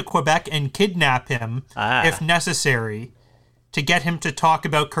drive out to Quebec and kidnap him if necessary to get him to talk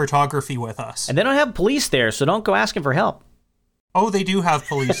about cartography with us. And they don't have police there, so don't go asking for help. Oh, they do have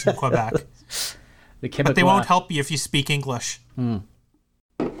police in Quebec. But they won't help you if you speak English. Yeah,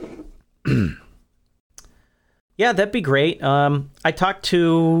 that'd be great. I talked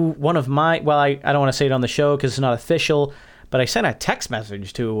to one of my... Well, I don't want to say it on the show because it's not official, but I sent a text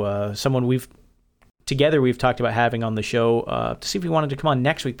message to someone we've talked about having on the show to see if he wanted to come on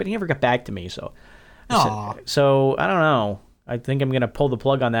next week, but he never got back to me. So I don't know. I think I'm going to pull the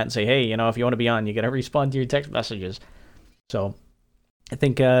plug on that and say, hey, if you want to be on, you got to respond to your text messages. So I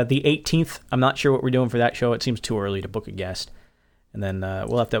think the 18th, I'm not sure what we're doing for that show. It seems too early to book a guest. And then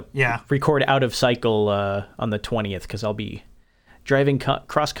we'll have to record out of cycle on the 20th because I'll be driving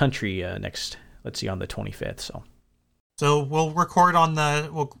cross country on the 25th. So we'll record on the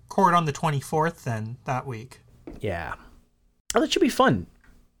 24th then that week. Yeah. Oh, that should be fun.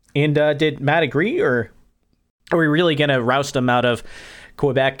 And did Matt agree, or are we really gonna roust him out of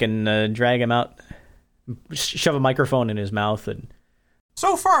Quebec and drag him out, shove a microphone in his mouth? And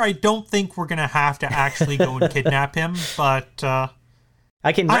so far, I don't think we're gonna have to actually go and kidnap him, but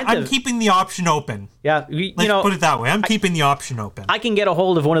I'm keeping the option open. Yeah, let's put it that way. I'm keeping the option open. I can get a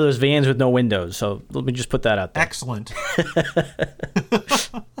hold of one of those vans with no windows, so let me just put that out there. Excellent.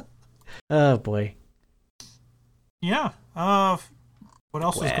 Oh boy. Yeah. What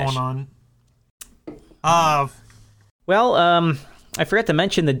else is going on? Well, I forgot to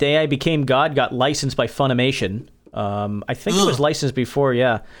mention the Day I Became God got licensed by Funimation. I think it was licensed before,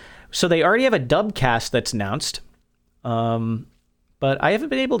 yeah. So they already have a dub cast that's announced. but I haven't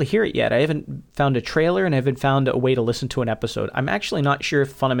been able to hear it yet. I haven't found a trailer, and I haven't found a way to listen to an episode. I'm actually not sure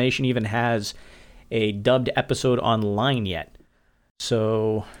if Funimation even has a dubbed episode online yet.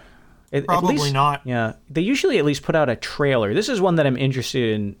 So... Probably at least, not. Yeah. They usually at least put out a trailer. This is one that I'm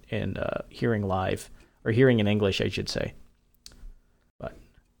interested in hearing live, or hearing in English, I should say. But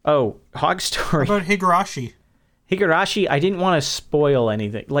Hog Story. How about Higurashi? Higurashi, I didn't want to spoil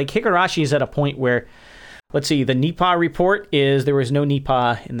anything. Like, Higurashi is at a point where, let's see, the Nipa report is there was no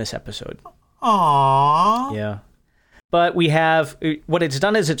Nipa in this episode. Aww. Yeah. But we have, what it's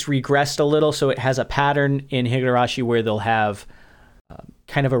done is it's regressed a little, so it has a pattern in Higurashi where they'll have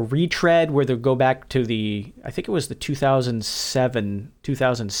kind of a retread where they'll go back to I think it was the 2007,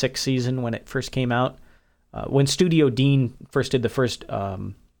 2006 season when it first came out. When Studio Dean first did the first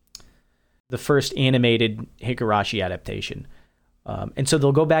animated Higurashi adaptation. And so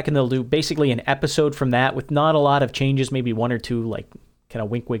they'll go back and they'll do basically an episode from that with not a lot of changes, maybe one or two like kind of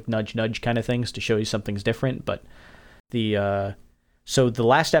wink, wink, nudge, nudge kind of things to show you something's different. But so the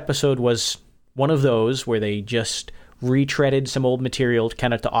last episode was one of those where they just retreaded some old material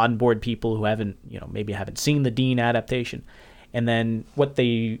kind of to onboard people who maybe haven't seen the Dean adaptation. And then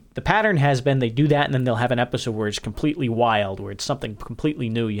the pattern has been they do that and then they'll have an episode where it's completely wild, where it's something completely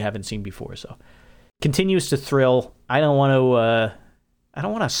new you haven't seen before. So continues to thrill. I don't want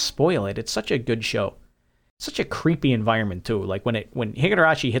to spoil it. It's such a good show. Such a creepy environment too. Like when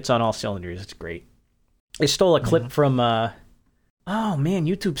Higurashi hits on all cylinders, it's great. I stole a clip from oh man,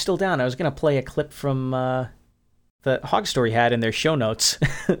 YouTube's still down. I was going to play a clip from the Hog Story had in their show notes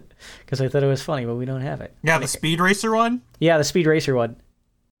because I thought it was funny, but we don't have it. Yeah, the Speed Racer one? Yeah, the Speed Racer one.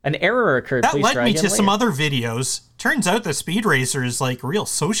 An error occurred. That Please led try me again to later. some other videos. Turns out the Speed Racer is like a real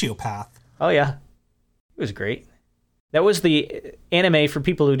sociopath. Oh, yeah. It was great. That was the anime, for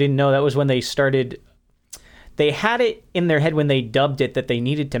people who didn't know, that was when they started... They had it in their head when they dubbed it that they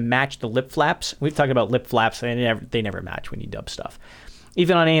needed to match the lip flaps. We've talked about lip flaps. They never match when you dub stuff.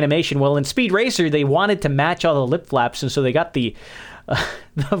 Even on animation. Well, in Speed Racer, they wanted to match all the lip flaps, and so they got the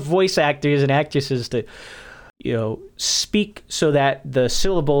voice actors and actresses to, speak so that the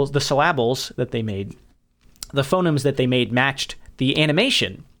syllables that they made, the phonemes that they made matched the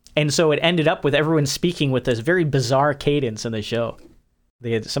animation. And so it ended up with everyone speaking with this very bizarre cadence in the show.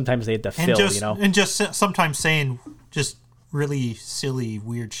 Sometimes they had to fill, And just sometimes saying just really silly,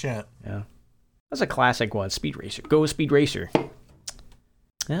 weird shit. Yeah. That's a classic one. Speed Racer. Go Speed Racer.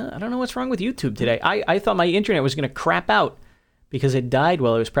 Yeah, I don't know what's wrong with YouTube today. I thought my internet was going to crap out because it died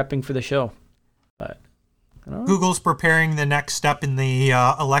while I was prepping for the show. But I don't know. Google's preparing the next step in the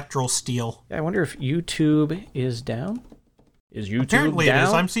electoral steal. Yeah, I wonder if YouTube is down. Is YouTube Apparently down? It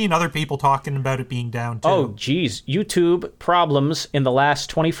is. I'm seeing other people talking about it being down too. Oh, geez. YouTube problems in the last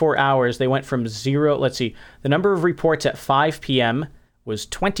 24 hours. They went from 0. Let's see. The number of reports at 5 p.m. was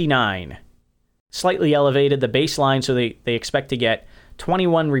 29. Slightly elevated the baseline, so they expect to get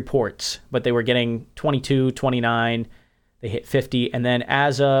 21 reports, but they were getting 22, 29. They hit 50. And then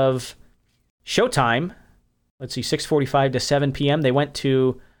as of showtime, let's see, 6:45 to 7 p.m., they went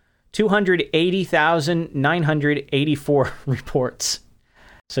to 280,984 reports.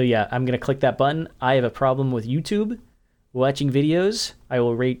 So yeah, I'm going to click that button. I have a problem with YouTube watching videos. I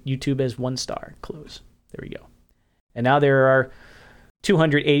will rate YouTube as 1 star. Close. There we go. And now there are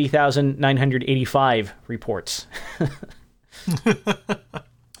 280,985 reports.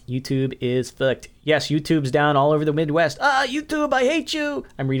 YouTube is fucked. Yes, YouTube's down all over the Midwest. YouTube, I hate you.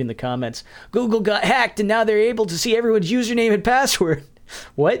 I'm reading the comments. Google got hacked and now they're able to see everyone's username and password.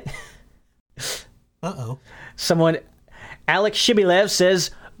 What? Uh-oh. Someone, Alex Shibilev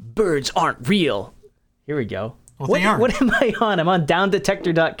says, birds aren't real. Here we go. Well, they aren't. What am I on? I'm on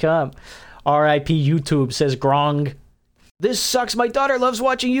downdetector.com. RIP YouTube, says Grong. This sucks. My daughter loves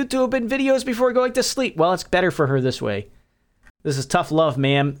watching YouTube and videos before going to sleep. Well, it's better for her this way. This is tough love,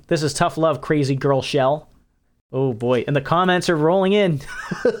 ma'am. This is tough love, crazy girl shell. Oh, boy. And the comments are rolling in.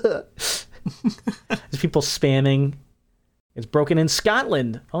 There's people spamming. It's broken in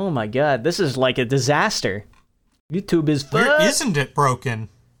Scotland. Oh, my God. This is like a disaster. YouTube is fucked. Where isn't it broken?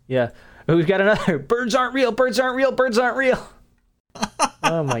 Yeah. We've got another. Birds aren't real. Birds aren't real. Birds aren't real.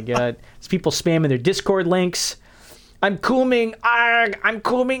 Oh, my God. There's people spamming their Discord links. I'm cooming. Arg. I'm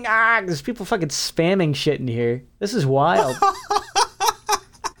cooming. Arg. There's people fucking spamming shit in here. This is wild.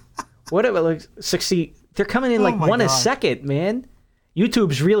 What if it looks 60? They're coming in like one a second, man.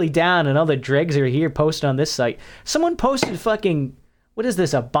 YouTube's really down, and all the dregs are here posted on this site. Someone posted fucking, what is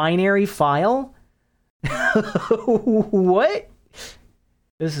this, a binary file? What?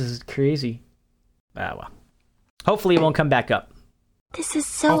 This is crazy. Ah, well. Hopefully it won't come back up. This is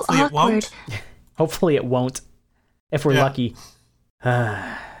so awkward. Hopefully it won't. If we're lucky.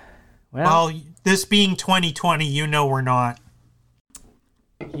 Well, this being 2020, we're not.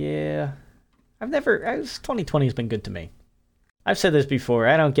 Yeah. 2020 has been good to me. I've said this before.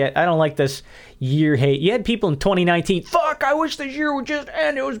 I don't like this year hate. You had people in 2019, fuck, I wish this year would just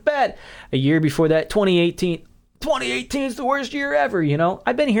end. It was bad. A year before that, 2018 is the worst year ever,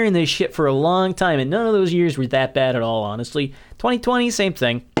 I've been hearing this shit for a long time, and none of those years were that bad at all, honestly. 2020, same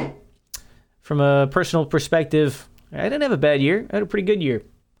thing. From a personal perspective, I didn't have a bad year. I had a pretty good year.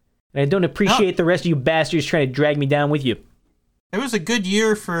 And I don't appreciate the rest of you bastards trying to drag me down with you. It was a good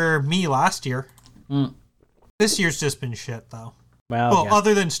year for me last year. This year's just been shit, though. Well, yeah.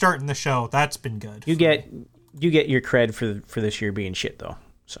 Other than starting the show, that's been good. You get your cred for this year being shit, though.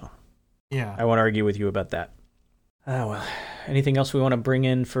 So yeah, I won't argue with you about that. Oh well. Anything else we want to bring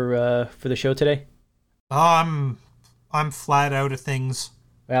in for the show today? I'm flat out of things.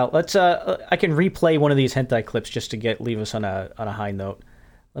 Well, let's. I can replay one of these hentai clips just to leave us on a high note.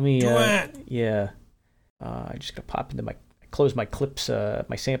 Let me. Do it. Yeah. I just gotta pop into close my clips,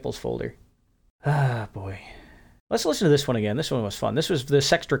 my samples folder. Ah, boy. Let's listen to this one again. This one was fun. This was the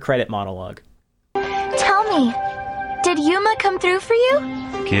Sextra Credit monologue. Tell me, did Yuma come through for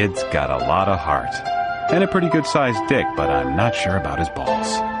you? Kid's got a lot of heart. And a pretty good-sized dick, but I'm not sure about his balls.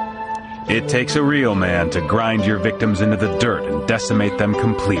 It takes a real man to grind your victims into the dirt and decimate them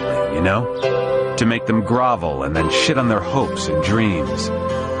completely, To make them grovel and then shit on their hopes and dreams.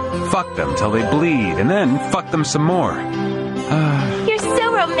 Fuck them till they bleed, and then fuck them some more. You're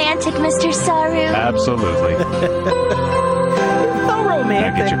so romantic, Mr. Saru. Absolutely. So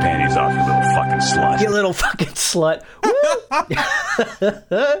romantic. Now get your panties off, you little fucking slut. You little fucking slut.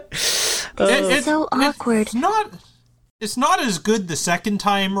 It's so awkward. It's not as good the second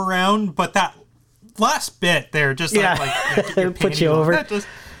time around, but that last bit there just like put you over.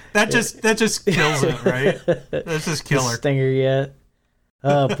 That just kills it, right? That's just killer. Stinger, yeah.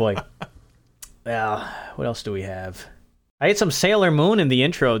 Oh boy. Well, what else do we have? I had some Sailor Moon in the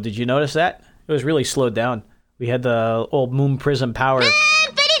intro. Did you notice that? It was really slowed down. We had the old Moon Prism Power.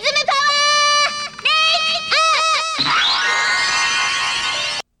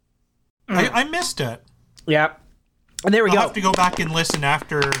 I missed it. Yeah. And there we go. I'll have to go back and listen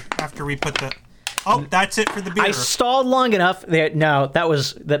after we put the... Oh, that's it for the beer. I stalled long enough. No,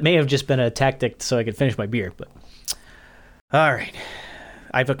 that may have just been a tactic so I could finish my beer. But all right.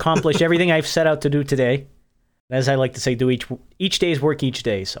 I've accomplished everything I've set out to do today. As I like to say, do each day's work each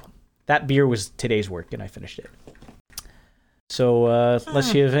day. So that beer was today's work, and I finished it. So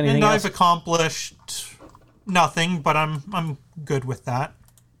unless you have anything else. I've accomplished nothing, but I'm good with that.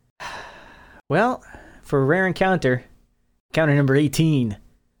 Well, for a rare encounter number 18,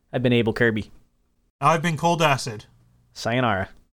 I've been Abel Kirby. I've been Cold Acid. Sayonara.